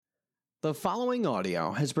The following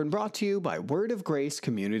audio has been brought to you by Word of Grace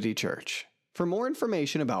Community Church. For more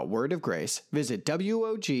information about Word of Grace, visit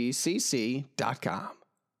wogcc.com.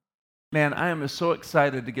 Man, I am so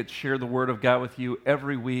excited to get to share the Word of God with you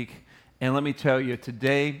every week. And let me tell you,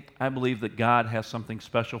 today, I believe that God has something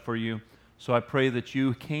special for you. So I pray that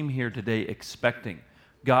you came here today expecting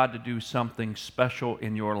God to do something special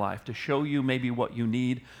in your life, to show you maybe what you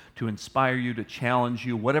need, to inspire you, to challenge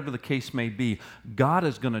you, whatever the case may be. God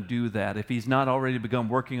is going to do that. If He's not already begun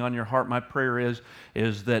working on your heart, my prayer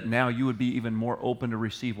is that now you would be even more open to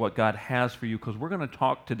receive what God has for you, because we're going to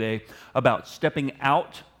talk today about stepping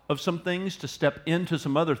out of some things to step into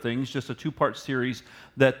some other things, just a two-part series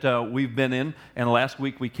that we've been in, and last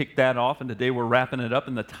week we kicked that off, and today we're wrapping it up,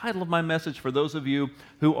 and the title of my message for those of you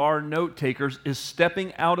who are note takers is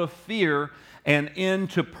Stepping Out of Fear and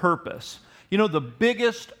Into Purpose. You know, the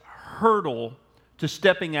biggest hurdle to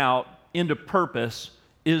stepping out into purpose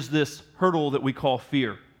is this hurdle that we call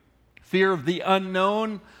fear. Fear of the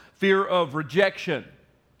unknown, fear of rejection,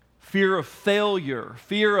 fear of failure,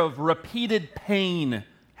 fear of repeated pain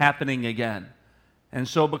happening again. And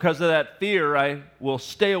so because of that fear, I will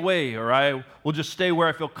stay away, or I will just stay where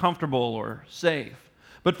I feel comfortable or safe.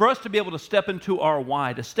 But for us to be able to step into our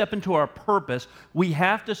why, to step into our purpose, we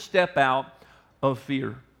have to step out of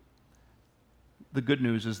fear. The good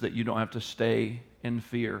news is that you don't have to stay in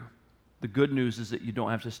fear. The good news is that you don't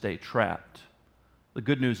have to stay trapped. The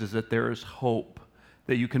good news is that there is hope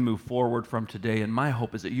that you can move forward from today. And my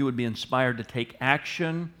hope is that you would be inspired to take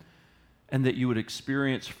action and that you would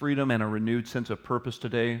experience freedom and a renewed sense of purpose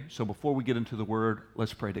today. So before we get into the Word,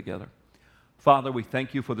 let's pray together. Father, we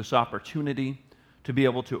thank you for this opportunity to be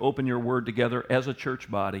able to open your Word together as a church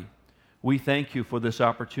body. We thank you for this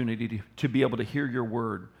opportunity to be able to hear your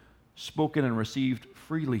Word spoken and received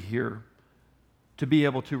freely here, to be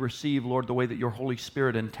able to receive, Lord, the way that your Holy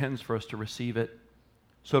Spirit intends for us to receive it,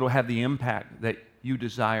 so it'll have the impact that you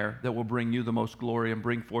desire, that will bring you the most glory and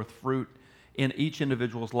bring forth fruit in each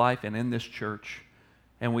individual's life and in this church.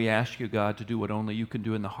 And we ask you, God, to do what only you can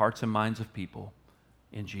do in the hearts and minds of people.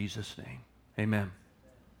 In Jesus' name, amen.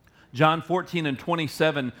 John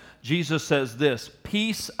 14:27, Jesus says this,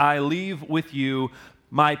 "Peace I leave with you,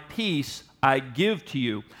 my peace I give to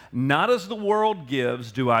you. Not as the world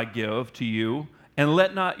gives do I give to you, and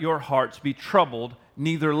let not your hearts be troubled,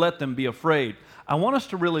 neither let them be afraid." I want us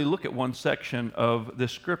to really look at one section of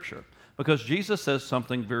this scripture, because Jesus says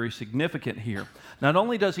something very significant here. Not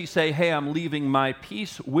only does he say, hey, I'm leaving my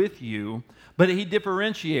peace with you, but he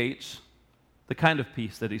differentiates the kind of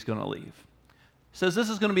peace that he's going to leave. He says this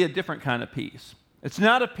is going to be a different kind of peace. It's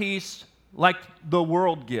not a peace like the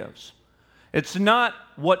world gives. It's not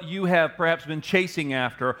what you have perhaps been chasing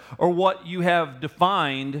after, or what you have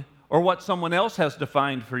defined, or what someone else has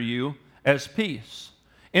defined for you as peace.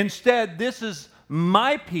 Instead, this is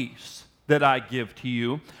my peace that I give to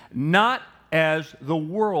you, not as the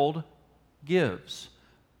world gives.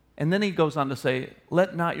 And then he goes on to say,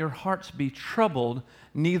 let not your hearts be troubled,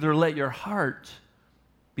 neither let your heart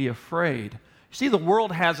be afraid. You see, the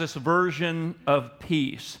world has this version of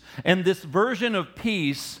peace, and this version of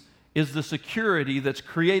peace is the security that's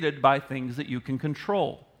created by things that you can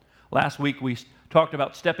control. Last week we talked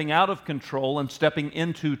about stepping out of control and stepping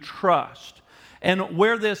into trust. And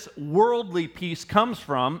where this worldly peace comes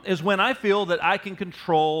from is when I feel that I can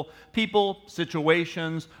control people,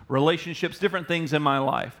 situations, relationships, different things in my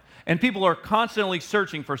life. And people are constantly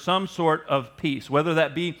searching for some sort of peace, whether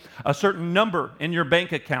that be a certain number in your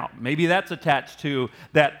bank account. Maybe that's attached to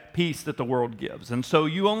that peace that the world gives. And so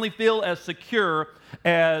you only feel as secure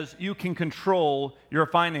as you can control your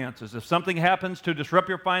finances. If something happens to disrupt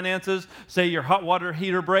your finances, say your hot water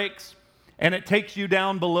heater breaks, and it takes you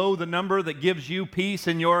down below the number that gives you peace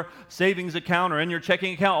in your savings account or in your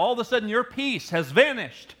checking account, all of a sudden your peace has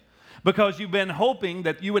vanished, because you've been hoping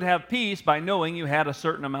that you would have peace by knowing you had a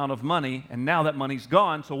certain amount of money, and now that money's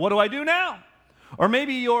gone, so what do I do now? Or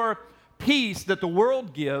maybe your peace that the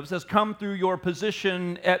world gives has come through your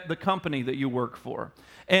position at the company that you work for,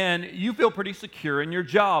 and you feel pretty secure in your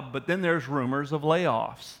job, but then there's rumors of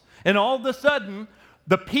layoffs. And all of a sudden,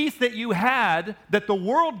 the peace that you had that the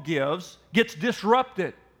world gives gets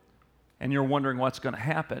disrupted, and you're wondering what's going to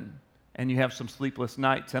happen. And you have some sleepless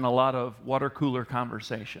nights and a lot of water cooler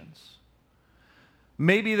conversations.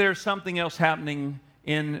 Maybe there's something else happening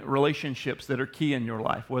in relationships that are key in your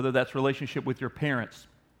life, whether that's relationship with your parents,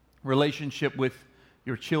 relationship with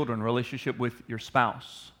your children, relationship with your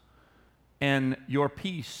spouse. And your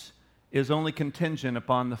peace is only contingent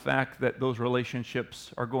upon the fact that those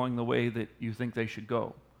relationships are going the way that you think they should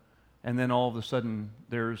go. And then all of a sudden,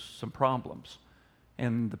 there's some problems,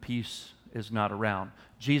 and the peace is not around.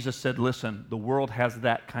 Jesus said, listen, the world has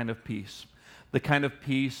that kind of peace. The kind of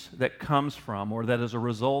peace that comes from or that is a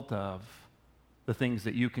result of the things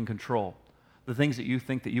that you can control, the things that you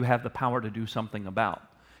think that you have the power to do something about.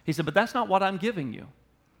 He said, but that's not what I'm giving you.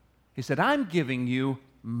 He said, I'm giving you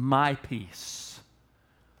my peace.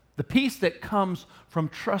 The peace that comes from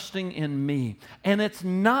trusting in me. And it's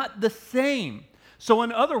not the same. So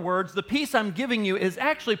in other words, the peace I'm giving you is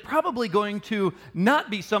actually probably going to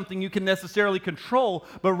not be something you can necessarily control,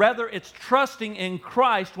 but rather it's trusting in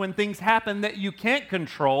Christ when things happen that you can't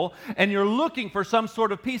control, and you're looking for some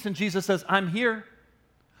sort of peace. And Jesus says, I'm here.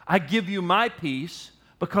 I give you my peace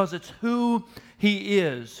because it's who He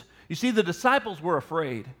is. You see, the disciples were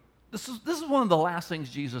afraid. This is one of the last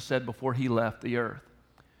things Jesus said before He left the earth.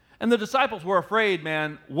 And the disciples were afraid,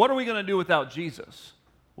 man, what are we going to do without Jesus?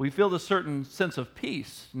 We feel this certain sense of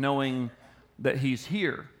peace knowing that He's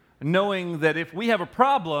here, knowing that if we have a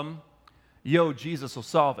problem, Jesus will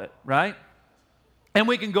solve it, right? And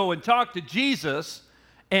we can go and talk to Jesus,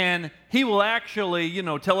 and He will actually,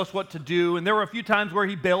 tell us what to do. And there were a few times where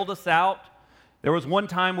He bailed us out. There was one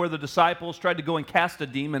time where the disciples tried to go and cast a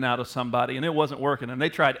demon out of somebody, and it wasn't working, and they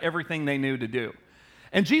tried everything they knew to do.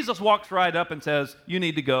 And Jesus walks right up and says, you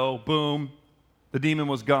need to go. Boom. The demon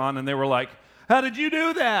was gone, and they were like, how did you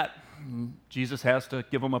do that? And Jesus has to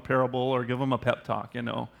give them a parable or give them a pep talk,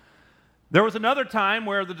 There was another time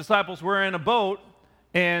where the disciples were in a boat,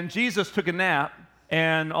 and Jesus took a nap,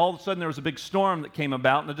 and all of a sudden there was a big storm that came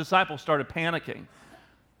about, and the disciples started panicking.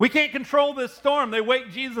 We can't control this storm. They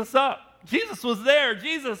wake Jesus up. Jesus was there.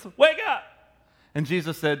 Jesus, wake up. And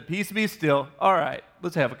Jesus said, peace be still. All right,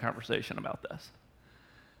 let's have a conversation about this.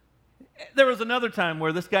 There was another time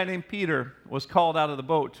where this guy named Peter was called out of the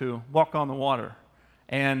boat to walk on the water.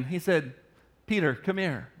 And he said, Peter, come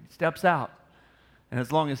here. He steps out. And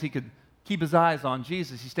as long as he could keep his eyes on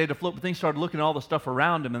Jesus, he stayed afloat. But then he started looking at all the stuff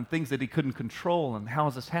around him and things that he couldn't control. And how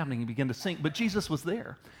is this happening? He began to sink. But Jesus was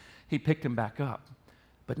there. He picked him back up.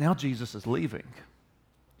 But now Jesus is leaving.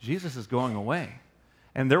 Jesus is going away.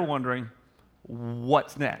 And they're wondering,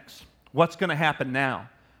 what's next? What's going to happen now?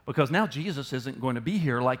 Because now Jesus isn't going to be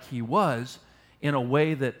here like He was, in a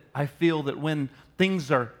way that I feel that when things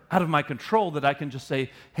are out of my control, that I can just say,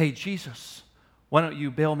 hey, Jesus, why don't you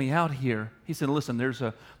bail me out here? He said, listen, there's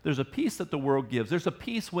a peace that the world gives. There's a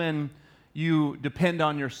peace when you depend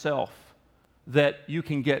on yourself that you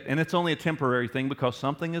can get, and it's only a temporary thing because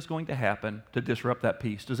something is going to happen to disrupt that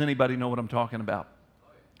peace. Does anybody know what I'm talking about?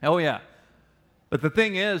 Oh, yeah. But the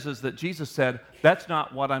thing is that Jesus said, that's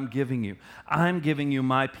not what I'm giving you. I'm giving you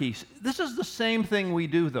my peace. This is the same thing we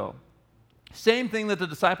do, though. Same thing that the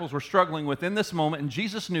disciples were struggling with in this moment, and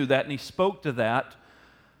Jesus knew that, and He spoke to that.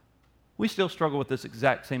 We still struggle with this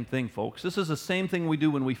exact same thing, folks. This is the same thing we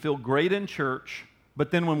do when we feel great in church,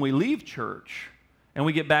 but then when we leave church and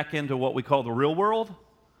we get back into what we call the real world,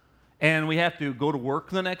 and we have to go to work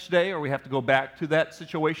the next day, or we have to go back to that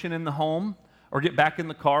situation in the home, or get back in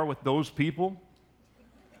the car with those people.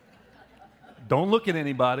 Don't look at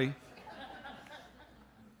anybody.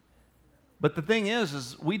 But the thing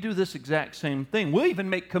is we do this exact same thing. We'll even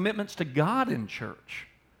make commitments to God in church,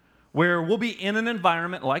 where we'll be in an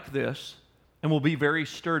environment like this, and we'll be very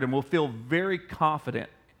stirred, and we'll feel very confident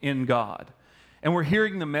in God. And we're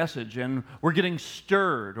hearing the message, and we're getting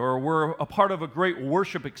stirred, or we're a part of a great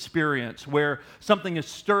worship experience where something is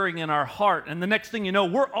stirring in our heart, and the next thing you know,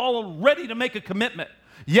 we're all ready to make a commitment.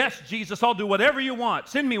 Yes, Jesus, I'll do whatever you want.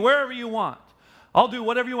 Send me wherever you want. I'll do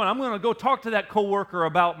whatever you want. I'm going to go talk to that coworker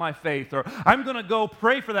about my faith, or I'm going to go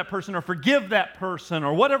pray for that person or forgive that person,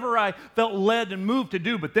 or whatever I felt led and moved to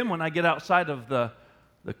do. But then when I get outside of the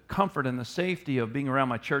comfort and the safety of being around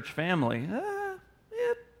my church family,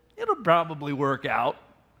 it'll probably work out.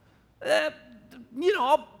 I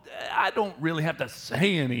don't really have to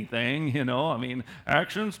say anything, I mean,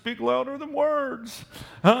 actions speak louder than words.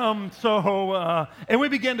 And we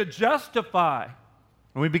begin to justify,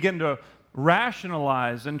 and we begin to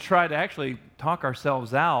rationalize and try to actually talk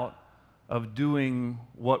ourselves out of doing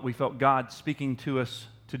what we felt God speaking to us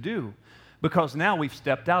to do, because now we've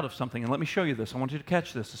stepped out of something. And let me show you this. I want you to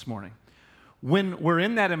catch this morning. When we're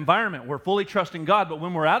in that environment, we're fully trusting God, but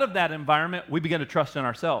when we're out of that environment, we begin to trust in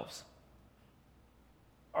ourselves.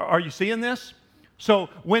 Are you seeing this? So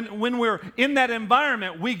when we're in that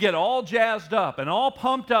environment, we get all jazzed up and all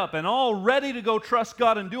pumped up and all ready to go trust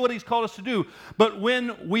God and do what He's called us to do. But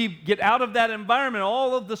when we get out of that environment,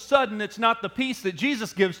 all of a sudden, it's not the peace that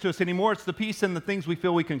Jesus gives to us anymore. It's the peace in the things we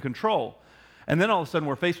feel we can control. And then all of a sudden,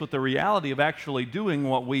 we're faced with the reality of actually doing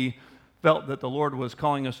what we felt that the Lord was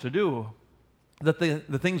calling us to do. That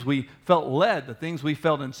the things we felt led, the things we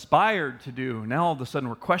felt inspired to do, now all of a sudden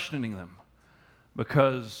we're questioning them.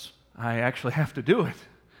 because I actually have to do it.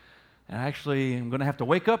 And actually, I'm going to have to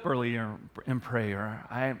wake up earlier and pray, or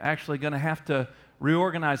I'm actually going to have to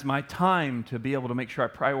reorganize my time to be able to make sure I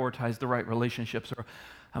prioritize the right relationships, or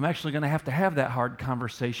I'm actually going to have that hard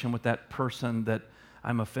conversation with that person that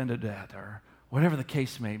I'm offended at, or whatever the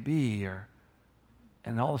case may be,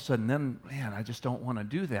 and all of a sudden then, man, I just don't want to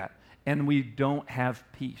do that. And we don't have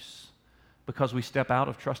peace because we step out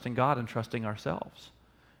of trusting God and trusting ourselves.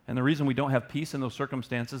 And the reason we don't have peace in those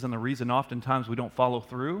circumstances, and the reason oftentimes we don't follow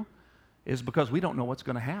through, is because we don't know what's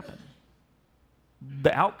going to happen.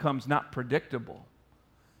 The outcome's not predictable.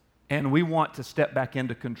 And we want to step back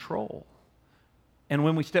into control. And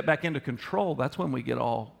when we step back into control, that's when we get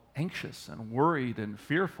all anxious and worried and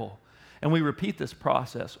fearful. And we repeat this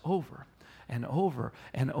process over and over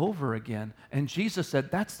and over again. And Jesus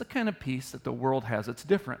said, that's the kind of peace that the world has. It's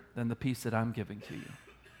different than the peace that I'm giving to you.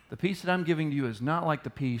 The peace that I'm giving to you is not like the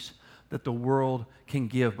peace that the world can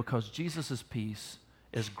give, because Jesus' peace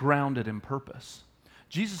is grounded in purpose.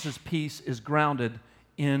 Jesus' peace is grounded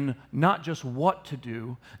in not just what to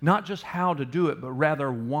do, not just how to do it, but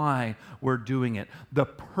rather why we're doing it. The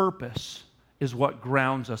purpose is what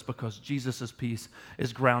grounds us, because Jesus' peace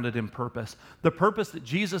is grounded in purpose. The purpose that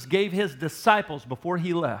Jesus gave his disciples before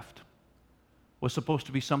he left was supposed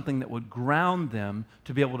to be something that would ground them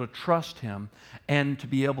to be able to trust him and to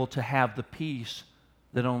be able to have the peace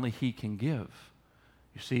that only he can give.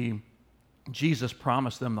 You see, Jesus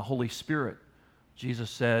promised them the Holy Spirit. Jesus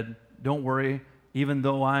said, don't worry, even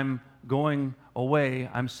though I'm going away,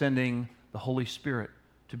 I'm sending the Holy Spirit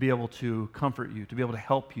to be able to comfort you, to be able to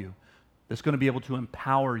help you, that's going to be able to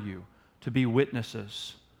empower you to be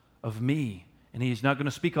witnesses of me. And he's not going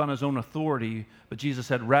to speak on his own authority, but Jesus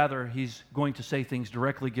said rather he's going to say things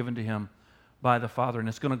directly given to him by the Father, and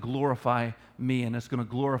it's going to glorify me, and it's going to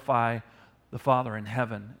glorify the Father in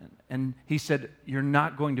heaven. And he said, you're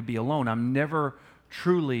not going to be alone. I'm never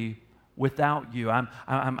truly without you.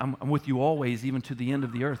 I'm with you always, even to the end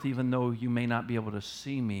of the earth. Even though you may not be able to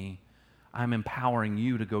see me, I'm empowering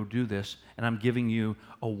you to go do this, and I'm giving you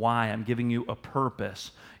a why. I'm giving you a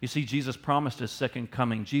purpose. You see, Jesus promised his second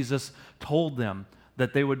coming. Jesus told them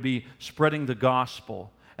that they would be spreading the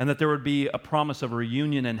gospel and that there would be a promise of a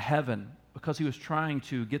reunion in heaven, because he was trying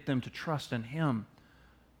to get them to trust in him,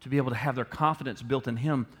 to be able to have their confidence built in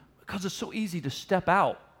him, because it's so easy to step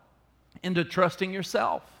out into trusting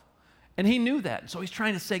yourself. And he knew that. So he's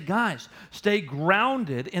trying to say, guys, stay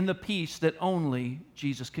grounded in the peace that only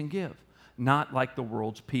Jesus can give, not like the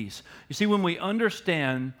world's peace. You see, when we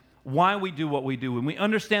understand why we do what we do, when we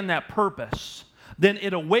understand that purpose, then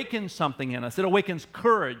it awakens something in us. It awakens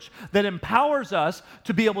courage that empowers us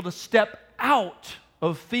to be able to step out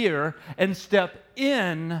of fear and step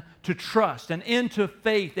in to trust and into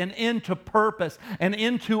faith and into purpose and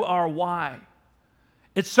into our why.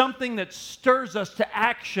 It's something that stirs us to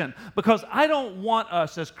action, because I don't want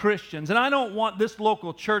us as Christians, and I don't want this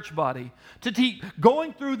local church body to keep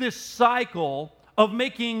going through this cycle of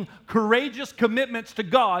making courageous commitments to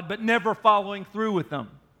God but never following through with them.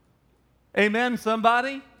 Amen,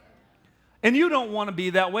 somebody? And you don't want to be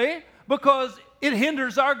that way, because it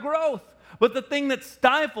hinders our growth. But the thing that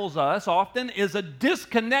stifles us often is a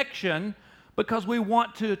disconnection, because we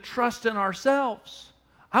want to trust in ourselves.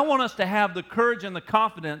 I want us to have the courage and the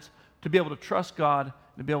confidence to be able to trust God,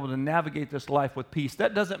 to be able to navigate this life with peace.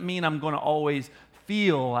 That doesn't mean I'm going to always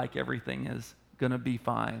feel like everything is going to be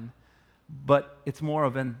fine, but it's more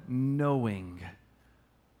of a knowing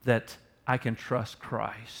that I can trust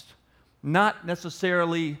Christ. Not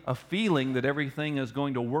necessarily a feeling that everything is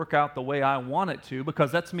going to work out the way I want it to, because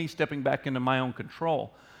that's me stepping back into my own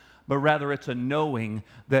control. But rather it's a knowing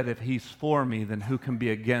that if he's for me, then who can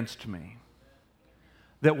be against me?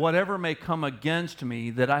 That whatever may come against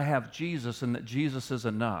me, that I have Jesus, and that Jesus is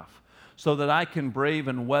enough, so that I can brave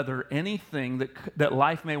and weather anything that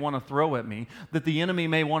life may want to throw at me, that the enemy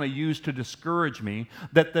may want to use to discourage me,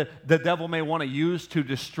 that the devil may want to use to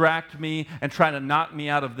distract me and try to knock me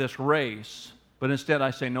out of this race. But instead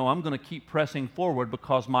I say, no, I'm going to keep pressing forward,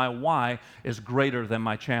 because my why is greater than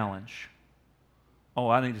my challenge. Oh,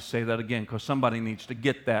 I need to say that again, because somebody needs to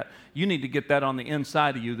get that. You need to get that on the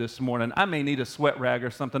inside of you this morning. I may need a sweat rag or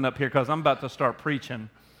something up here, because I'm about to start preaching.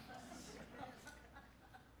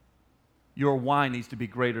 Your why needs to be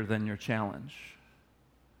greater than your challenge.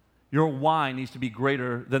 Your why needs to be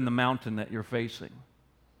greater than the mountain that you're facing.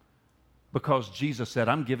 Because Jesus said,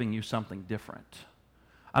 I'm giving you something different.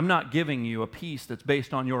 I'm not giving you a peace that's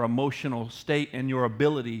based on your emotional state and your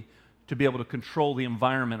ability to be able to control the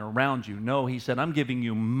environment around you. No, he said, I'm giving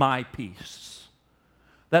you my peace.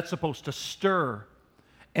 That's supposed to stir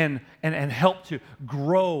and help to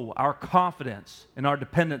grow our confidence and our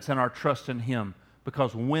dependence and our trust in Him.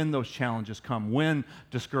 Because when those challenges come, when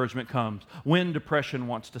discouragement comes, when depression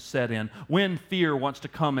wants to set in, when fear wants to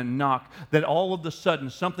come and knock, that all of a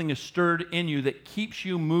sudden something is stirred in you that keeps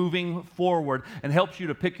you moving forward and helps you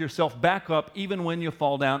to pick yourself back up even when you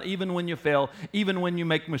fall down, even when you fail, even when you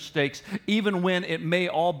make mistakes, even when it may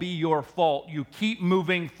all be your fault. You keep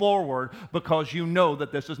moving forward because you know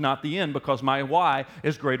that this is not the end, because my why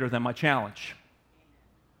is greater than my challenge.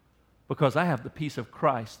 Because I have the peace of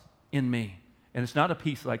Christ in me. And it's not a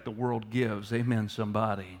peace like the world gives. Amen,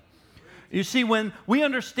 somebody. You see, when we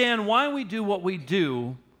understand why we do what we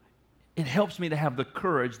do, it helps me to have the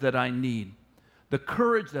courage that I need. The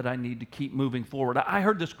courage that I need to keep moving forward. I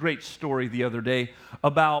heard this great story the other day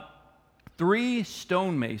about 3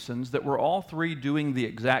 stonemasons that were all 3 doing the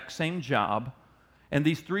exact same job. And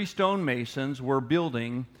these 3 stonemasons were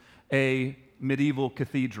building a medieval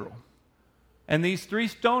cathedral. And these 3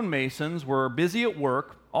 stonemasons were busy at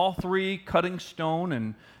work, all 3 cutting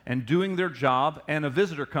stone and doing their job, and a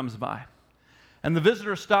visitor comes by. And the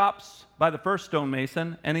visitor stops by the first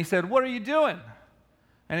stonemason, and he said, "What are you doing?"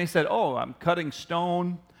 And he said, "Oh, I'm cutting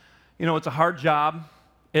stone. You know, it's a hard job.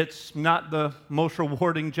 It's not the most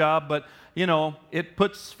rewarding job, but, you know, it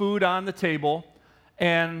puts food on the table.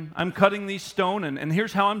 And I'm cutting these stone, and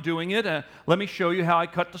here's how I'm doing it. Let me show you how I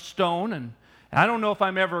cut the stone. And I don't know if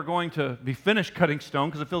I'm ever going to be finished cutting stone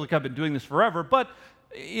because I feel like I've been doing this forever, but,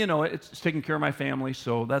 you know, it's taking care of my family,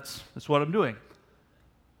 so that's what I'm doing."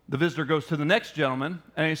 The visitor goes to the next gentleman,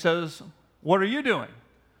 and he says, "What are you doing?"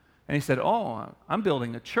 And he said, "Oh, I'm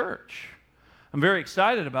building a church. I'm very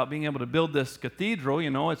excited about being able to build this cathedral. You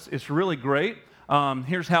know, it's really great.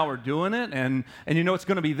 Here's how we're doing it, and you know, it's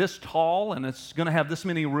going to be this tall, and it's going to have this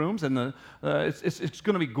many rooms, and it's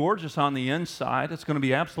going to be gorgeous on the inside. It's going to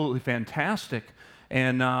be absolutely fantastic,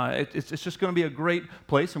 and it's just going to be a great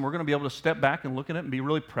place, and we're going to be able to step back and look at it and be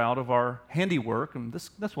really proud of our handiwork, and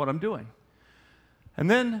that's what I'm doing." And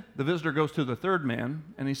then the visitor goes to the third man,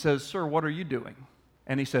 and he says, "Sir, what are you doing?"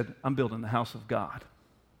 And he said, "I'm building the house of God."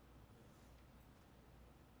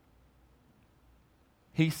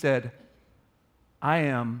 He said, "I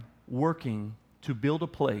am working to build a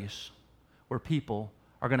place where people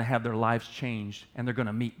are going to have their lives changed and they're going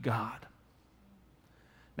to meet God."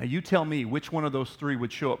 Now you tell me which one of those 3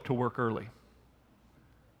 would show up to work early?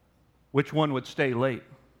 Which one would stay late?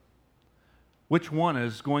 Which one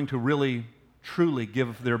is going to really, truly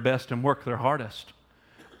give their best and work their hardest?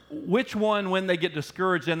 Which one, when they get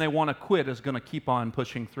discouraged and they want to quit, is going to keep on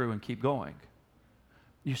pushing through and keep going?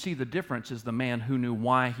 You see, the difference is the man who knew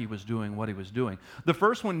why he was doing what he was doing. The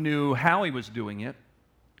first one knew how he was doing it.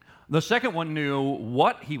 The second one knew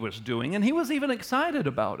what he was doing, and he was even excited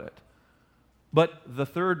about it. But the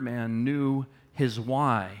third man knew his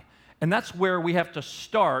why. And that's where we have to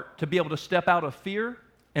start to be able to step out of fear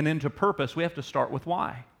and into purpose. We have to start with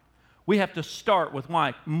why. We have to start with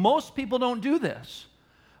why. Most people don't do this.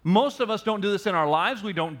 Most of us don't do this in our lives.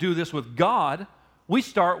 We don't do this with God. We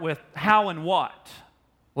start with how and what,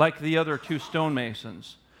 like the other 2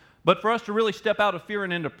 stonemasons. But for us to really step out of fear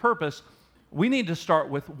and into purpose, we need to start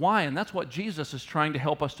with why, and that's what Jesus is trying to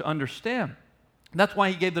help us to understand. That's why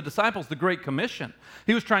he gave the disciples the Great Commission.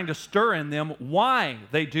 He was trying to stir in them why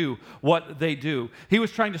they do what they do. He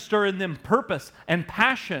was trying to stir in them purpose and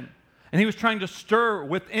passion, and he was trying to stir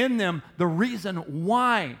within them the reason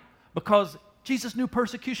why, because Jesus knew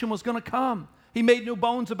persecution was going to come. He made no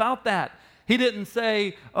bones about that. He didn't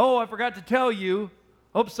say, "Oh, I forgot to tell you.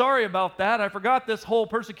 Oh, sorry about that. I forgot this whole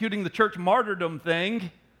persecuting the church martyrdom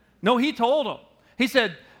thing." No, he told them. He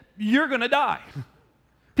said, "You're going to die.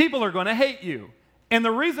 People are going to hate you. And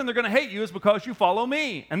the reason they're going to hate you is because you follow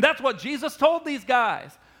me." And that's what Jesus told these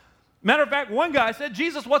guys. Matter of fact, one guy said,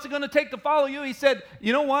 "Jesus, what's it going to take to follow you?" He said,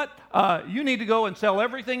 "You know what? You need to go and sell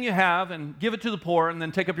everything you have and give it to the poor and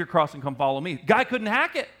then take up your cross and come follow me." Guy couldn't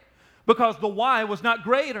hack it because the why was not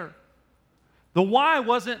greater. The why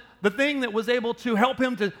wasn't the thing that was able to help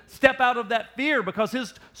him to step out of that fear, because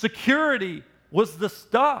his security was the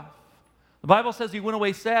stuff. The Bible says he went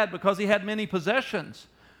away sad because he had many possessions.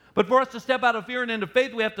 But for us to step out of fear and into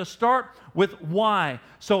faith, we have to start with why.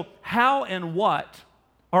 So how and what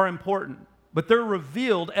are important, but they're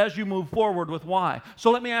revealed as you move forward with why.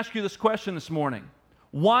 So let me ask you this question this morning.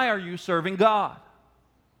 Why are you serving God?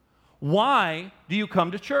 Why do you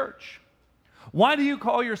come to church? Why do you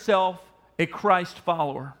call yourself a Christ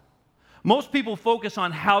follower? Most people focus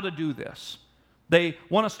on how to do this. They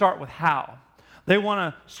want to start with how. They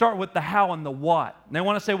want to start with the how and the what. And they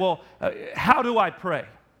want to say, well, how do I pray?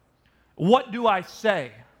 What do I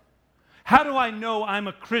say? How do I know I'm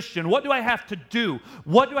a Christian? What do I have to do?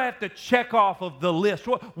 What do I have to check off of the list?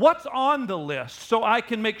 What's on the list so I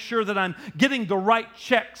can make sure that I'm getting the right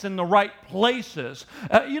checks in the right places?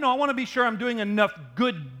 I want to be sure I'm doing enough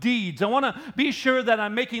good deeds. I want to be sure that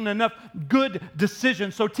I'm making enough good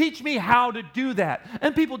decisions. So teach me how to do that.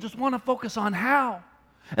 And people just want to focus on how.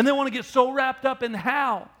 And they want to get so wrapped up in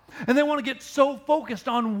how. And they want to get so focused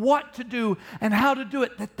on what to do and how to do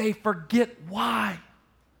it that they forget why.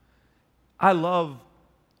 I love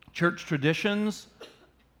church traditions,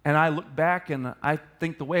 and I look back and I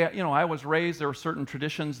think the way I was raised, there were certain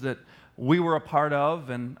traditions that we were a part of,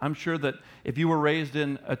 and I'm sure that if you were raised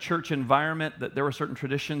in a church environment that there were certain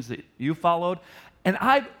traditions that you followed. And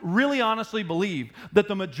I really honestly believe that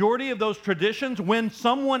the majority of those traditions, when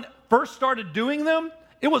someone first started doing them,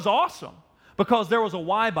 it was awesome because there was a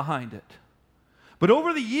why behind it. But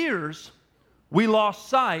over the years, we lost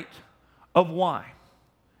sight of why.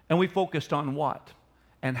 And we focused on what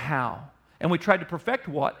and how. And we tried to perfect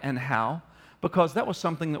what and how because that was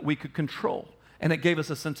something that we could control. And it gave us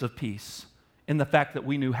a sense of peace in the fact that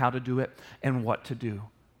we knew how to do it and what to do.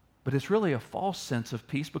 But it's really a false sense of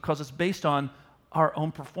peace because it's based on our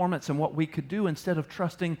own performance and what we could do instead of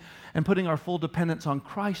trusting and putting our full dependence on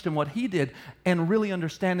Christ and what He did and really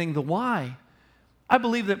understanding the why. I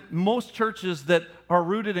believe that most churches that are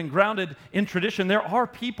rooted and grounded in tradition, there are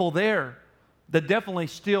people there that definitely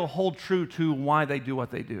still hold true to why they do what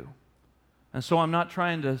they do. And so I'm not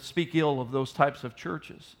trying to speak ill of those types of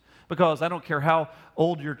churches because I don't care how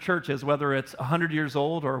old your church is, whether it's 100 years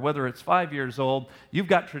old or whether it's 5 years old, you've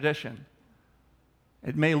got tradition.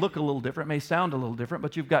 It may look a little different, may sound a little different,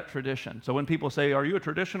 but you've got tradition. So when people say, are you a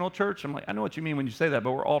traditional church? I'm like, I know what you mean when you say that,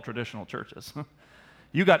 but we're all traditional churches.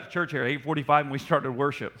 You got to church here at 8:45 and we started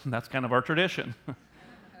worship. That's kind of our tradition.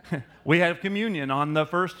 We have communion on the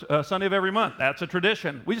first Sunday of every month. That's a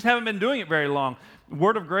tradition. We just haven't been doing it very long.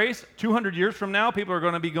 Word of Grace, 200 years from now, people are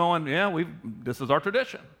going to be going, this is our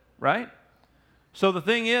tradition, right? So the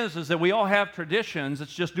thing is that we all have traditions.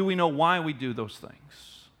 It's just, do we know why we do those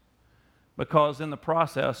things? Because in the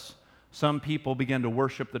process, some people begin to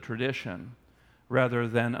worship the tradition rather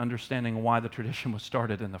than understanding why the tradition was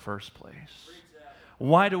started in the first place.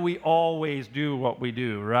 Why do we always do what we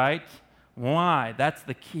do, right? Why? That's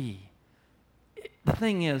the key. The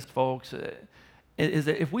thing is, folks, is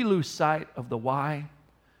that if we lose sight of the why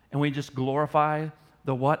and we just glorify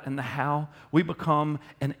the what and the how, we become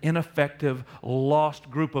an ineffective, lost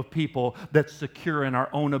group of people that's secure in our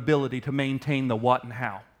own ability to maintain the what and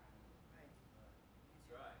how.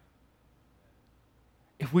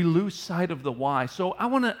 If we lose sight of the why. So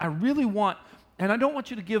I really want, and I don't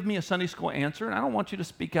want you to give me a Sunday school answer, and I don't want you to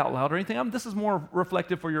speak out loud or anything. This is more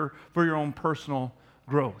reflective for your own personal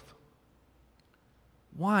growth.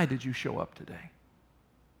 Why did you show up today?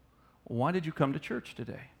 Why did you come to church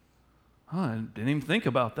today? I didn't even think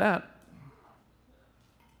about that.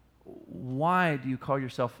 Why do you call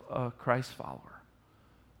yourself a Christ follower?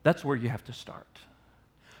 That's where you have to start.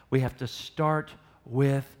 We have to start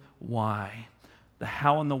with why. The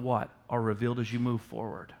how and the what are revealed as you move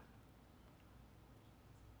forward.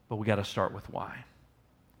 But we got to start with why.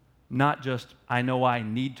 Not just, I know I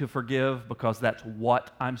need to forgive because that's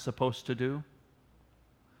what I'm supposed to do.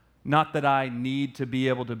 Not that I need to be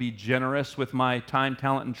able to be generous with my time,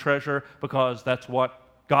 talent, and treasure because that's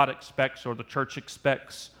what God expects or the church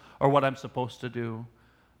expects or what I'm supposed to do.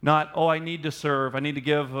 Not, I need to serve. I need to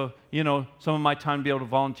give, some of my time to be able to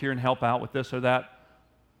volunteer and help out with this or that.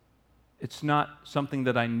 It's not something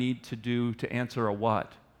that I need to do to answer a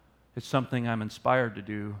what. It's something I'm inspired to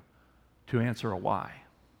do to answer a why.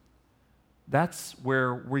 That's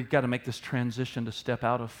where we've got to make this transition to step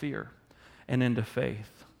out of fear and into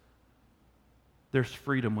faith. There's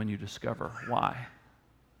freedom when you discover why.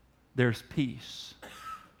 There's peace.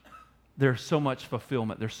 There's so much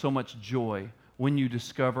fulfillment. There's so much joy when you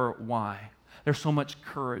discover why. There's so much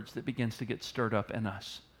courage that begins to get stirred up in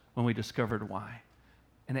us when we discovered why.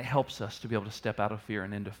 And it helps us to be able to step out of fear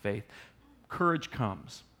and into faith. Courage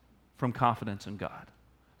comes from confidence in God.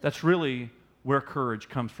 That's really where courage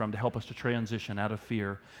comes from to help us to transition out of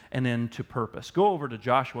fear and into purpose. Go over to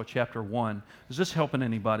Joshua chapter 1. Is this helping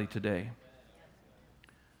anybody today?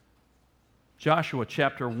 Joshua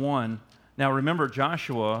chapter 1. Now remember,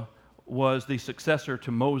 Joshua was the successor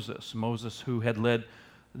to Moses. Moses, who had led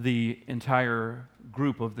the entire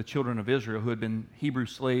group of the children of Israel who had been Hebrew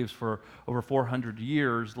slaves for over 400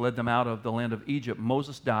 years, led them out of the land of Egypt.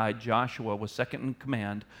 Moses died. Joshua was second in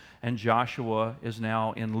command, and Joshua is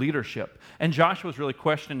now in leadership. And Joshua is really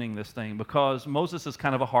questioning this thing because Moses is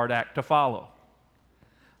kind of a hard act to follow.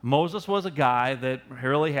 Moses was a guy that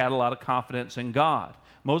really had a lot of confidence in God.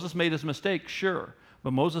 Moses made his mistake, sure.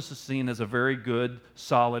 But Moses is seen as a very good,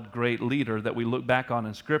 solid, great leader that we look back on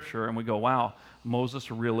in Scripture and we go, wow, Moses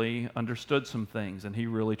really understood some things and he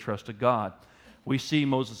really trusted God. We see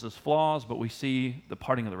Moses' flaws, but we see the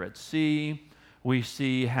parting of the Red Sea. We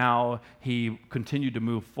see how he continued to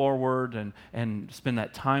move forward and spend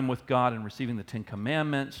that time with God and receiving the Ten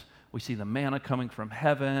Commandments. We see the manna coming from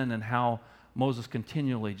heaven and how Moses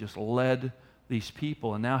continually just led these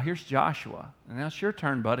people. And now here's Joshua. And now it's your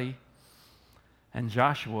turn, buddy. And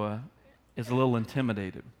Joshua is a little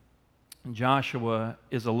intimidated. And Joshua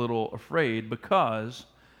is a little afraid because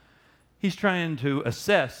he's trying to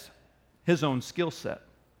assess his own skill set.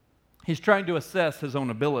 He's trying to assess his own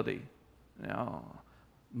ability. Now,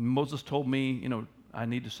 Moses told me, I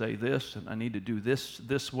need to say this and I need to do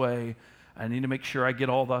this way. I need to make sure I get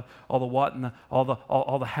all the what and all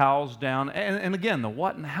the hows down. And again, the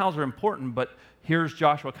what and the hows are important, but here's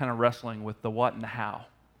Joshua kind of wrestling with the what and the how.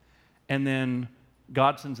 And then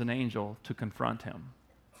God sends an angel to confront him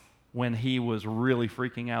when he was really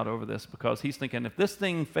freaking out over this because he's thinking, if this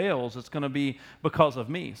thing fails, it's going to be because of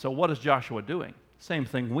me. So what is Joshua doing? Same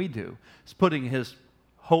thing we do. He's putting his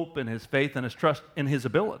hope and his faith and his trust in his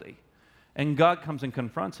ability. And God comes and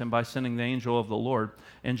confronts him by sending the angel of the Lord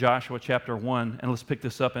in Joshua chapter 1. And let's pick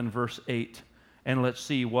this up in verse 8. And let's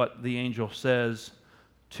see what the angel says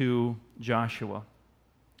to Joshua.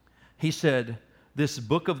 He said, "This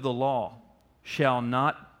book of the law shall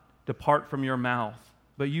not depart from your mouth,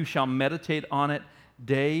 but you shall meditate on it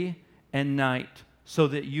day and night, so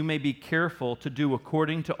that you may be careful to do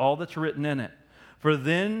according to all that's written in it. For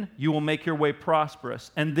then you will make your way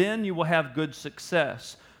prosperous, and then you will have good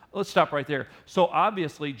success." Let's stop right there. So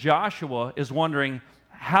obviously Joshua is wondering,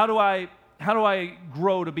 how do I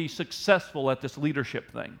grow to be successful at this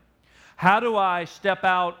leadership thing? How do I step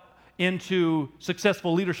out into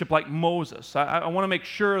successful leadership like Moses? I want to make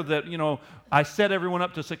sure that, I set everyone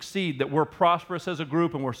up to succeed, that we're prosperous as a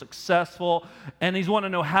group and we're successful. And he's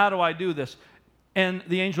wanting to know, how do I do this? And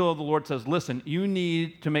the angel of the Lord says, listen, you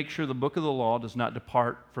need to make sure the book of the law does not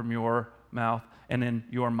depart from your mouth and in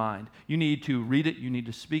your mind. You need to read it, you need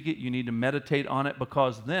to speak it, you need to meditate on it,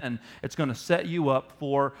 because then it's going to set you up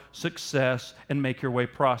for success and make your way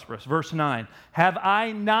prosperous. Verse 9, "Have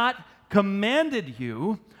I not commanded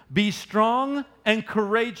you? Be strong and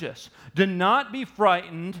courageous. Do not be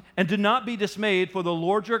frightened and do not be dismayed, for the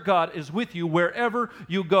Lord your God is with you wherever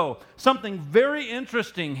you go." Something very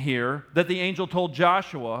interesting here that the angel told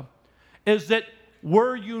Joshua is that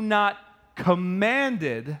were you not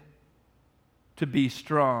commanded to be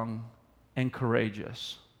strong and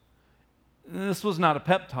courageous? This was not a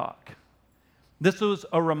pep talk. This was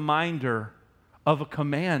a reminder of a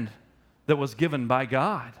command that was given by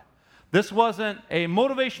God. This wasn't a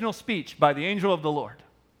motivational speech by the angel of the Lord.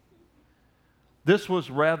 This was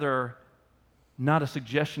rather not a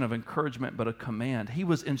suggestion of encouragement, but a command. He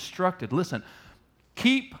was instructed, listen,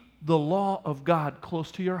 keep the law of God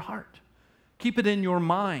close to your heart. Keep it in your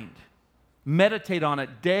mind. Meditate on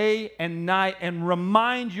it day and night and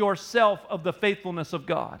remind yourself of the faithfulness of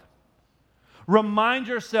God. Remind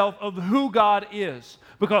yourself of who God is,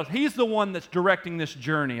 because He's the one that's directing this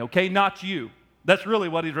journey, okay? Not you. That's really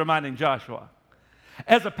what he's reminding Joshua.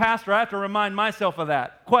 As a pastor, I have to remind myself of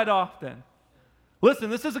that quite often. Listen,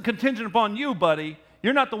 this isn't contingent upon you, buddy.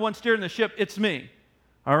 You're not the one steering the ship, it's me.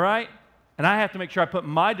 All right? And I have to make sure I put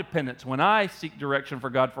my dependence when I seek direction for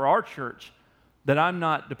God for our church, that I'm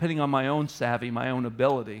not depending on my own savvy, my own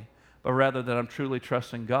ability, but rather that I'm truly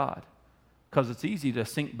trusting God. Because it's easy to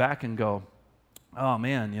sink back and go, oh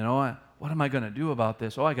man, what am I going to do about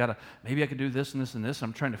this? Maybe I could do this and this and this.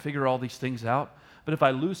 I'm trying to figure all these things out. But if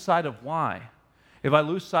I lose sight of why, if I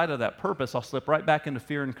lose sight of that purpose, I'll slip right back into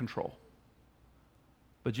fear and control.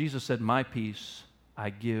 But Jesus said, "My peace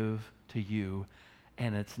I give to you,"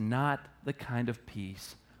 and it's not the kind of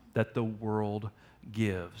peace that the world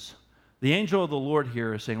gives. The angel of the Lord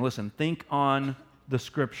here is saying, listen, think on the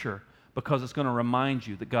Scripture, because it's going to remind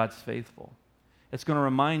you that God's faithful. It's going to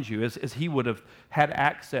remind you, as he would have had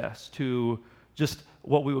access to just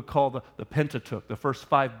what we would call the Pentateuch, the first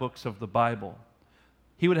 5 books of the Bible.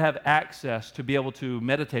 He would have access to be able to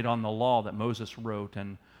meditate on the law that Moses wrote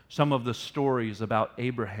and some of the stories about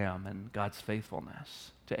Abraham and God's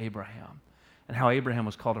faithfulness to Abraham and how Abraham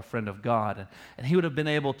was called a friend of God. And he would have been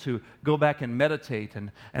able to go back and meditate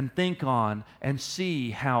and think on and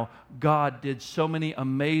see how God did so many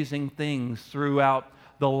amazing things throughout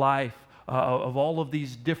the life of all of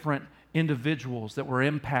these different individuals that were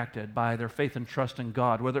impacted by their faith and trust in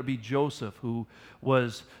God, whether it be Joseph, who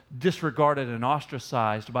was disregarded and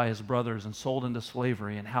ostracized by his brothers and sold into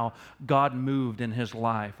slavery, and how God moved in his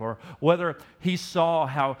life, or whether he saw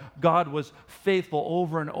how God was faithful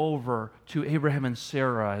over and over to Abraham and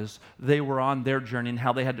Sarah as they were on their journey and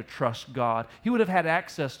how they had to trust God. He would have had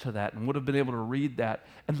access to that and would have been able to read that,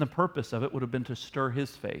 and the purpose of it would have been to stir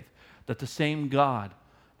his faith, that the same God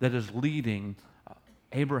that is leading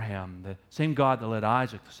Abraham, the same God that led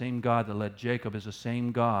Isaac, the same God that led Jacob, is the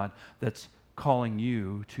same God that's calling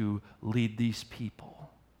you to lead these people.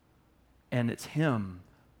 And it's him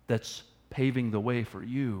that's paving the way for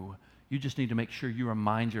you. You just need to make sure you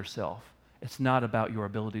remind yourself it's not about your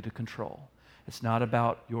ability to control. It's not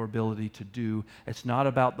about your ability to do. It's not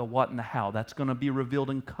about the what and the how. That's going to be revealed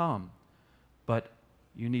and come. But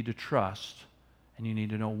you need to trust, and you need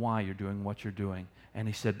to know why you're doing what you're doing. And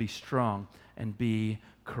he said, be strong and be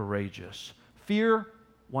courageous. Fear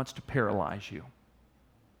wants to paralyze you.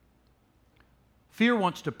 Fear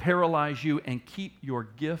wants to paralyze you and keep your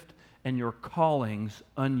gift and your callings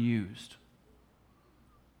unused.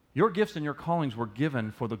 Your gifts and your callings were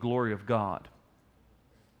given for the glory of God.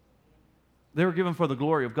 They were given for the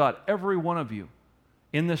glory of God. Every one of you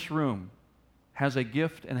in this room has a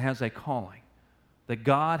gift and has a calling. That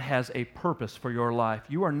God has a purpose for your life.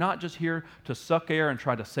 You are not just here to suck air and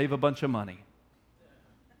try to save a bunch of money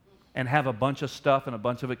and have a bunch of stuff and a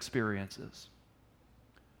bunch of experiences.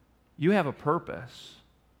 You have a purpose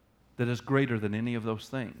that is greater than any of those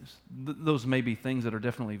things. Those may be things that are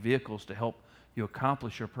definitely vehicles to help you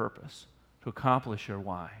accomplish your purpose, to accomplish your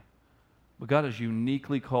why. But God has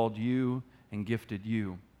uniquely called you and gifted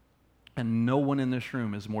you. And no one in this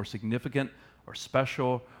room is more significant or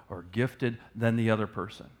special or gifted than the other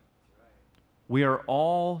person. We are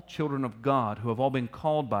all children of God who have all been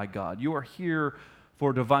called by God. You are here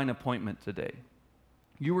for a divine appointment today.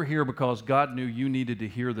 You were here because God knew you needed to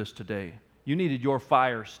hear this today. You needed your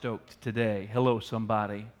fire stoked today. Hello,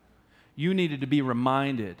 somebody. You needed to be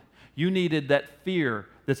reminded. You needed that fear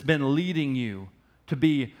that's been leading you to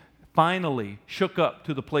be finally shook up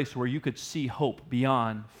to the place where you could see hope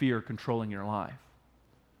beyond fear controlling your life.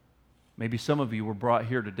 Maybe some of you were brought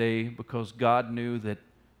here today because God knew that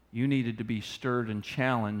you needed to be stirred and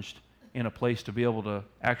challenged in a place to be able to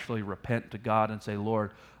actually repent to God and say,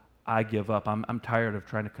 Lord, I give up. I'm tired of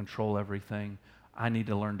trying to control everything. I need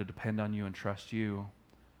to learn to depend on you and trust you.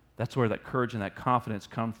 That's where that courage and that confidence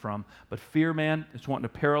come from. But fear, man, it's wanting to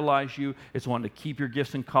paralyze you. It's wanting to keep your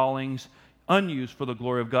gifts and callings unused for the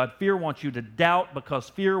glory of God. Fear wants you to doubt because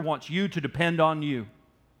fear wants you to depend on you.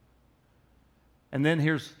 And then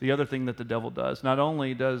here's the other thing that the devil does. Not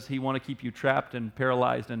only does he want to keep you trapped and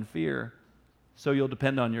paralyzed in fear, so you'll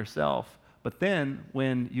depend on yourself. But then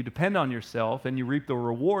when you depend on yourself and you reap the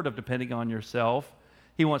reward of depending on yourself,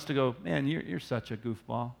 he wants to go, man, you're such a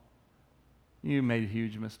goofball. You made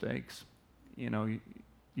huge mistakes. You know,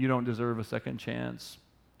 you don't deserve a second chance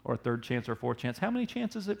or a third chance or a fourth chance. How many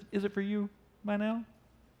chances is it for you by now?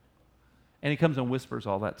 And he comes and whispers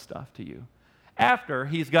all that stuff to you after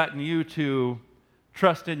he's gotten you to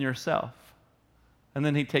trust in yourself. And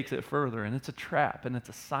then he takes it further, and it's a trap, and it's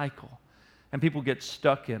a cycle. And people get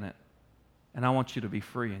stuck in it. And I want you to be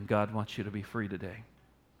free, and God wants you to be free today.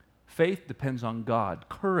 Faith depends on God.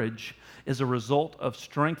 Courage is a result of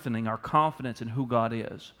strengthening our confidence in who God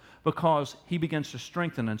is, because he begins to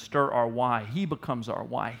strengthen and stir our why. He becomes our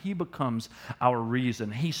why. He becomes our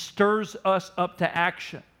reason. He stirs us up to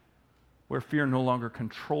action where fear no longer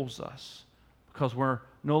controls us, because we're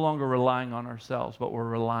no longer relying on ourselves, but we're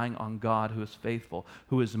relying on God who is faithful,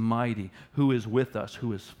 who is mighty, who is with us,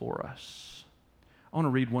 who is for us. I want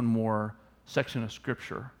to read one more section of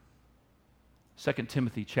Scripture. 2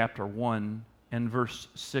 Timothy chapter 1 and verse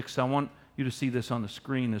 6. I want you to see this on the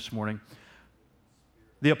screen this morning.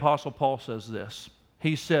 The Apostle Paul says this.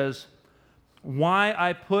 He says, "Why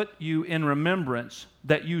I put you in remembrance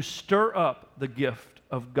that you stir up the gift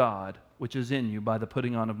of God which is in you by the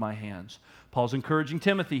putting on of my hands." Paul's encouraging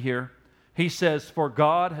Timothy here. He says, "For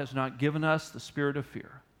God has not given us the spirit of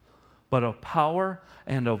fear, but of power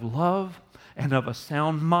and of love and of a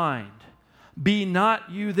sound mind. Be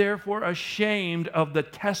not you therefore ashamed of the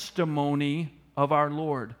testimony of our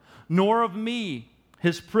Lord, nor of me,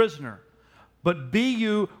 his prisoner, but be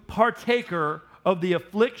you partaker of the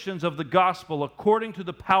afflictions of the gospel according to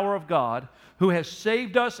the power of God, who has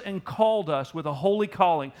saved us and called us with a holy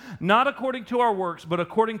calling, not according to our works, but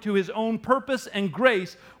according to his own purpose and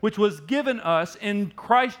grace, which was given us in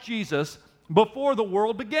Christ Jesus before the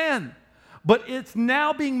world began. But it's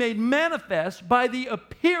now being made manifest by the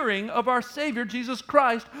appearing of our Savior, Jesus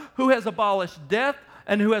Christ, who has abolished death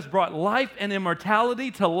and who has brought life and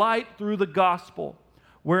immortality to light through the gospel,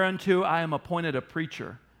 whereunto I am appointed a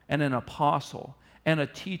preacher and an apostle and a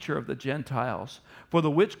teacher of the Gentiles, for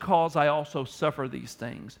the which cause I also suffer these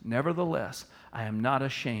things. Nevertheless, I am not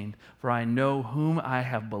ashamed, for I know whom I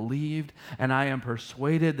have believed, and I am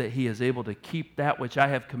persuaded that he is able to keep that which I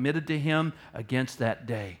have committed to him against that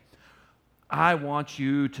day. I want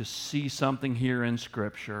you to see something here in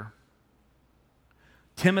Scripture.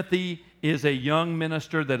 Timothy is a young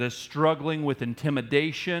minister that is struggling with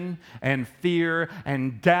intimidation and fear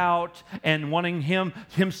and doubt and wanting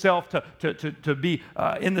himself to be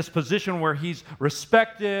in this position where he's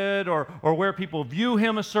respected or where people view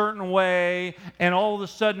him a certain way. And all of a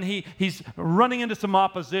sudden he's running into some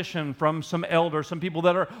opposition from some elders, some people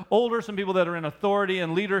that are older, some people that are in authority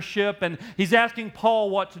and leadership. And he's asking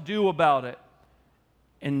Paul what to do about it.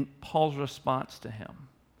 And Paul's response to him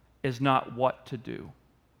is not what to do,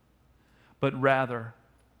 but rather,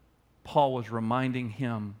 Paul was reminding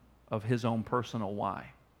him of his own personal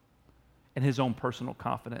why and his own personal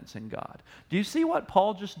confidence in God. Do you see what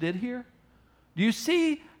Paul just did here? Do you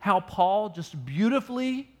see how Paul just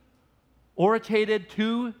beautifully orated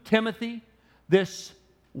to Timothy this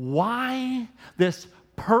why, this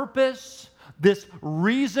purpose, this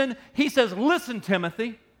reason? He says, listen,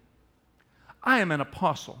 Timothy, I am an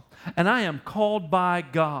apostle, and I am called by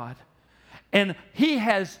God. And he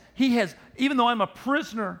has, even though I'm a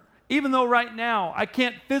prisoner, even though right now I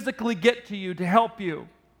can't physically get to you to help you,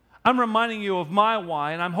 I'm reminding you of my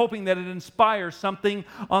why, and I'm hoping that it inspires something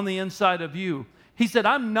on the inside of you. He said,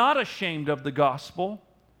 I'm not ashamed of the gospel.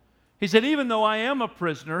 He said, even though I am a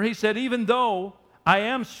prisoner, he said, even though I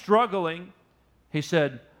am struggling, he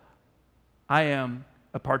said, I am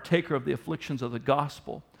a partaker of the afflictions of the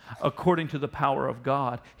gospel according to the power of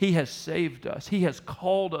God. He has saved us. He has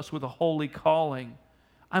called us with a holy calling.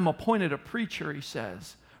 I'm appointed a preacher, he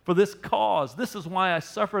says, for this cause. This is why I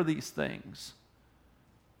suffer these things.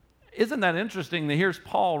 Isn't that interesting that here's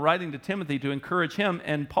Paul writing to Timothy to encourage him,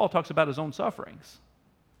 and Paul talks about his own sufferings.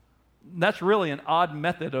 That's really an odd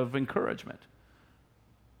method of encouragement,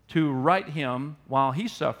 to write him while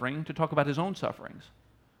he's suffering, to talk about his own sufferings.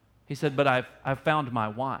 He said, but I've found my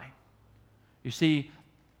why. You see,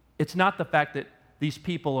 it's not the fact that these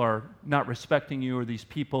people are not respecting you or these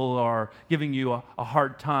people are giving you a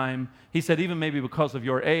hard time. He said, even maybe because of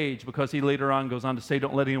your age, because he later on goes on to say,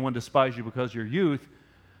 don't let anyone despise you because of your youth.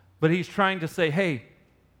 But he's trying to say, hey,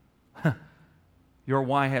 your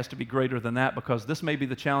why has to be greater than that, because this may be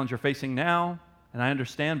the challenge you're facing now, and I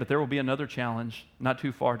understand, but there will be another challenge not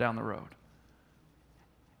too far down the road.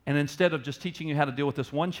 And instead of just teaching you how to deal with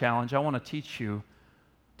this one challenge, I want to teach you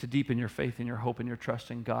to deepen your faith and your hope and your trust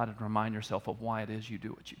in God and remind yourself of why it is you do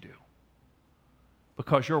what you do.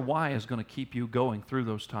 Because your why is going to keep you going through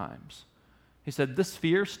those times. He said, this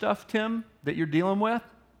fear stuff, Tim, that you're dealing with,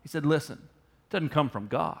 he said, listen, it doesn't come from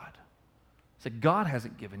God. He said, God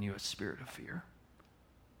hasn't given you a spirit of fear.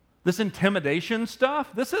 This intimidation stuff,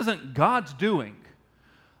 this isn't God's doing.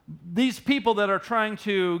 These people that are trying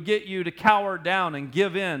to get you to cower down and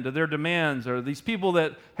give in to their demands, or these people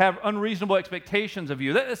that have unreasonable expectations of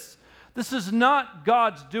you, this is not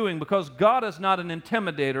God's doing, because God is not an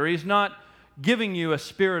intimidator. He's not giving you a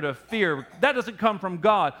spirit of fear. That doesn't come from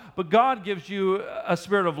God. But God gives you a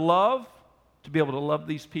spirit of love, to be able to love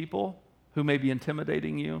these people who may be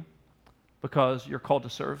intimidating you, because you're called to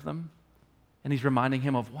serve them. And he's reminding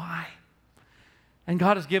him of why. And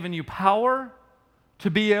God has given you power to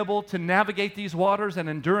be able to navigate these waters, and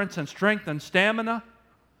endurance and strength and stamina.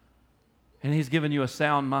 And he's given you a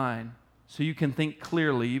sound mind so you can think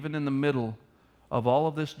clearly, even in the middle of all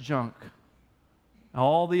of this junk,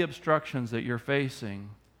 all the obstructions that you're facing,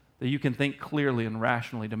 that you can think clearly and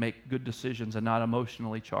rationally to make good decisions and not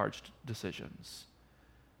emotionally charged decisions.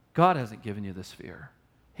 God hasn't given you this fear.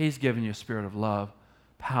 He's given you a spirit of love,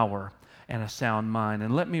 power, and a sound mind.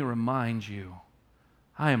 And let me remind you,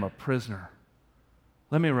 I am a prisoner.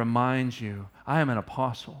 Let me remind you, I am an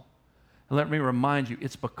apostle. And let me remind you,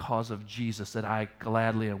 it's because of Jesus that I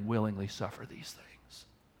gladly and willingly suffer these things.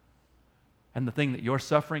 And the thing that you're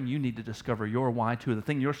suffering, you need to discover your why too. The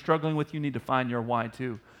thing you're struggling with, you need to find your why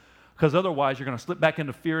too. Because otherwise, you're going to slip back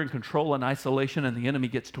into fear and control and isolation, and the enemy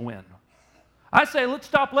gets to win. I say, let's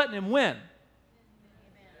stop letting him win.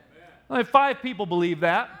 Only 5 people believe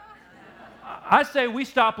that. I say we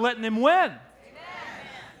stop letting him win.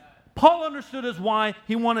 Paul understood his why.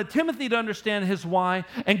 He wanted Timothy to understand his why.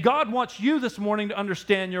 And God wants you this morning to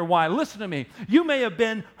understand your why. Listen to me. You may have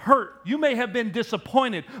been hurt. You may have been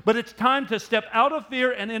disappointed. But it's time to step out of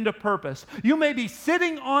fear and into purpose. You may be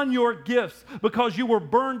sitting on your gifts because you were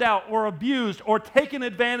burned out or abused or taken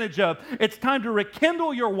advantage of. It's time to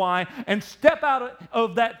rekindle your why and step out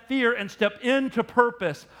of that fear and step into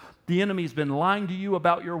purpose. The enemy's been lying to you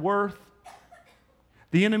about your worth.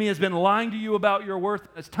 The enemy has been lying to you about your worth.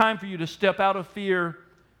 It's time for you to step out of fear.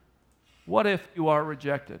 What if you are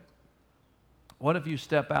rejected? What if you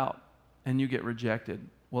step out and you get rejected?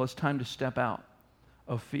 Well, it's time to step out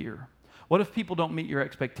of fear. What if people don't meet your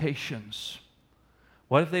expectations?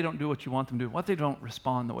 What if they don't do what you want them to do? What if they don't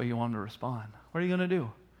respond the way you want them to respond? What are you going to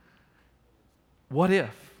do? What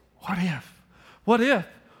if? What if? What if?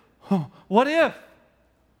 What if?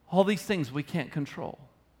 All these things we can't control.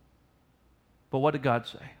 But what did God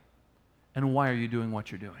say? And why are you doing what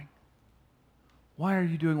you're doing? Why are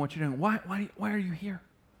you doing what you're doing? Why are you here?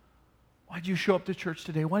 Why did you show up to church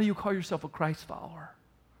today? Why do you call yourself a Christ follower?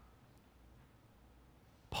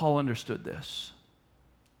 Paul understood this.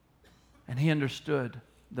 And he understood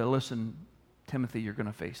that, listen, Timothy, you're going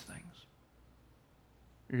to face things.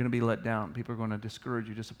 You're going to be let down. People are going to discourage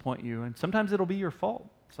you, disappoint you. And sometimes it'll be your fault.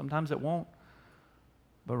 Sometimes it won't.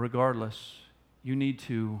 But regardless, you need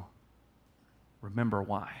to remember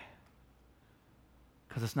why.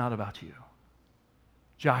 Because it's not about you.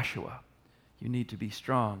 Joshua, you need to be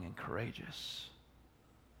strong and courageous.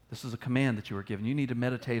 This is a command that you were given. You need to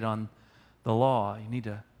meditate on the law. You need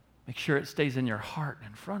to make sure it stays in your heart and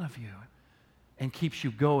in front of you and keeps you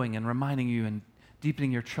going and reminding you and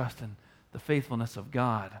deepening your trust in the faithfulness of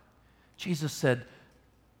God. Jesus said,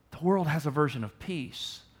 the world has a version of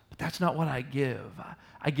peace, but that's not what I give.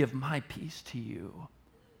 I give my peace to you.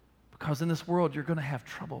 Because in this world, you're going to have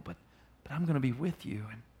trouble, but I'm going to be with you,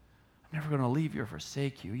 and I'm never going to leave you or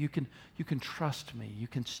forsake you. You can trust me. You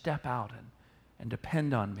can step out and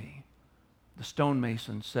depend on me. The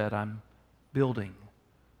stonemason said, I'm building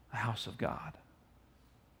a house of God.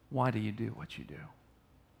 Why do you do what you do?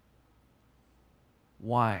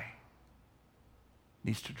 Why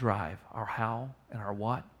needs to drive our how and our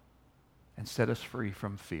what and set us free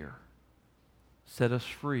from fear. Set us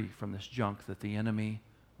free from this junk that the enemy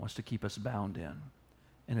wants to keep us bound in.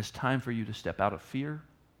 And it's time for you to step out of fear.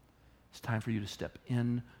 It's time for you to step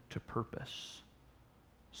into purpose.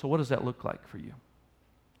 So what does that look like for you?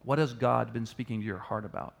 What has God been speaking to your heart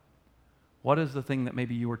about? What is the thing that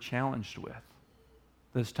maybe you were challenged with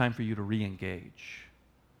that it's time for you to re-engage,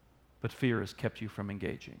 but fear has kept you from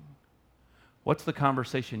engaging? What's the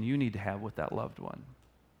conversation you need to have with that loved one,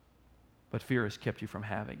 but fear has kept you from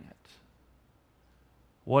having it?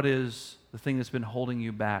 What is the thing that's been holding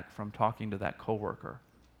you back from talking to that coworker?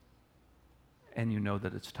 And you know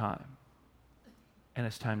that it's time. And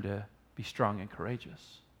it's time to be strong and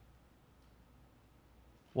courageous.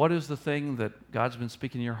 What is the thing that God's been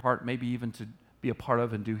speaking in your heart, maybe even to be a part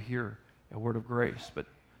of and do here at Word of Grace? But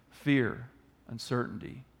fear,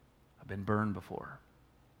 uncertainty, I've been burned before,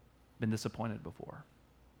 been disappointed before.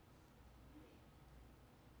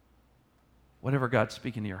 Whatever God's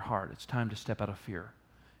speaking to your heart, it's time to step out of fear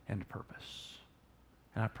and purpose.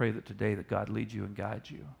 And I pray that today that God leads you and guides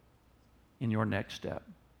you in your next step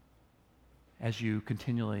as you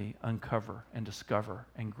continually uncover and discover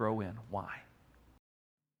and grow in why.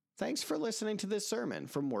 Thanks for listening to this sermon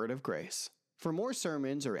from Word of Grace. For more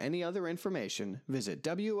sermons or any other information, visit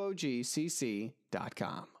wogcc.com.